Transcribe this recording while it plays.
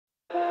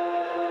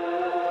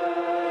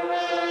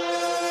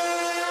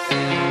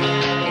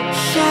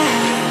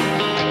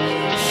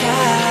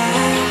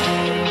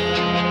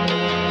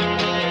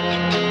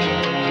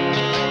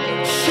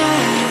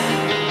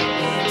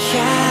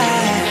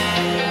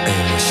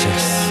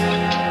AB6IX.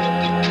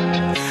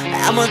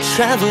 I'm a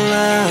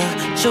traveler.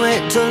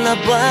 조에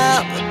둘러봐.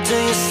 What do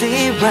you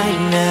see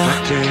right now?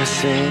 What do you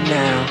see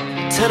now?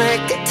 터널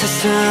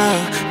끝에서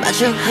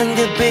마주한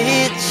그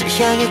빛을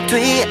향해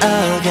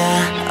뛰어가.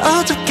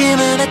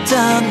 어둡기만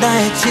했던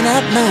나의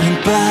지난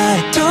마른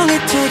발. 동이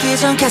트기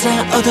전 가장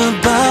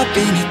어두운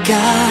법이니까.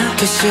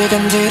 그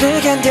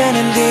시간들을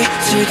견뎌낸 뒤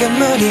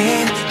지금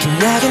우린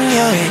기나긴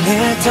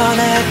여행을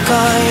떠날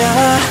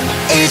거야.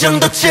 이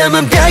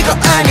정도쯤은 별거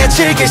아니야.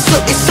 즐길 수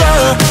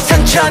있어.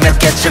 상처 몇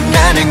개쯤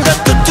나는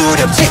것도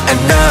두렵지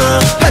않아.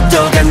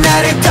 파도가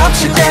나를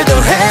덮칠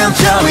때도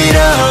헤엄쳐 위로.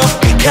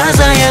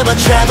 Because I am a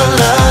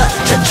traveler,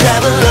 a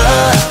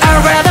traveler.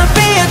 I'd rather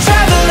be a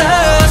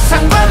traveler.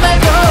 상관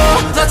말고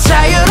더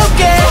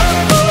자유롭게.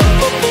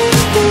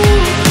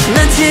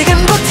 난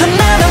지금부터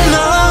나를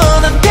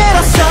넌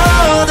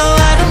때려서 더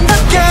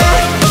아름답게.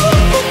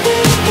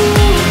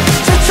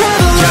 저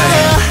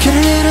traveler.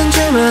 길을 잃은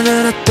줄만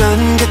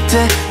알았던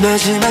그때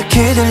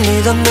마지막에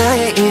들리던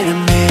나의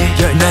이름이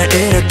날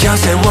일으켜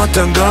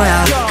세웠던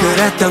거야.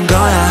 그랬던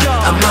거야.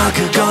 아마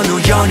그건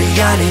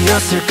우연이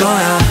아니었을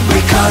거야.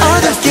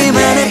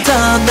 어둡기만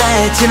했던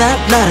나의 지난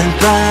마른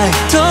발.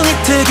 동이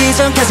트기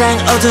전 가장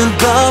어두운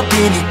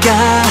법이니까.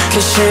 그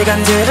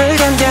시간들을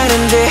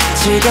견뎌낸 뒤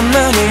지금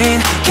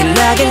우린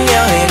기나긴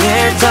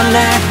여행을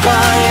떠날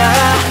거야.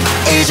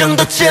 이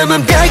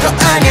정도쯤은 별거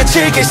아니야.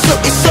 즐길 수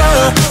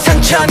있어.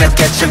 상처 몇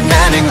개쯤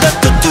나는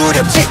것도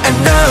두렵지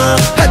않아.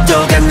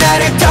 파도가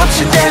나를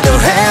덮칠 때도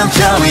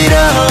헤엄쳐 위로.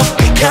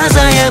 Because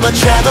I am a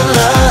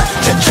traveler,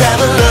 a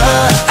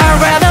traveler. I'd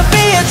rather be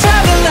a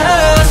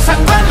traveler.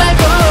 상관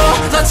말고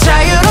더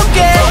자유롭게.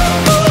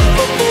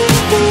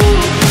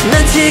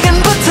 난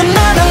지금부터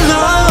나를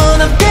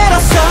넌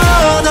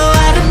함께라서 더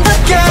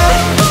아름답게.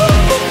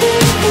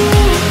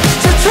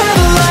 저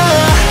traveler.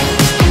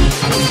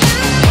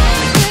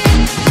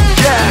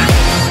 Yeah.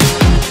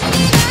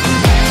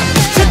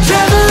 저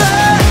traveler.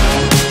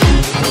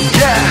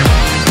 Yeah.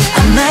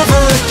 I'm never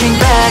looking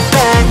back,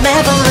 back,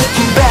 never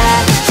looking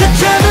back. 저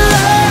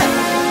traveler.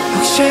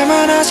 혹시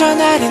무너져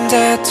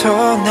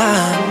내린데도 난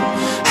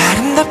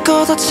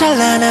아름답고도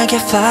찬란하게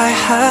fly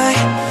high.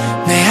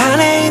 내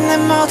안에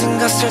있는 모든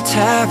것을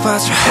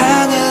태워줘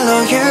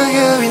하늘로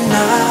유유히 나.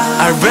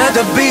 I'd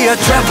rather be a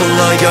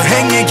traveler.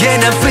 여행에게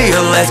난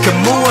fearless. 그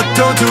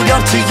무엇도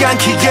두렵지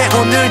않기에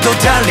오늘도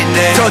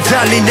달리네. 더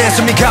달리네.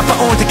 숨이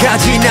가빠올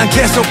때까지 난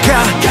계속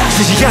가.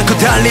 쉬지 않고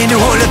달리는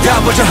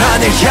올려다보죠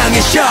하늘 향해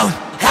shout.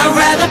 I'd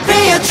rather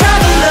be a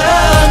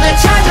traveler. 날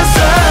찾아서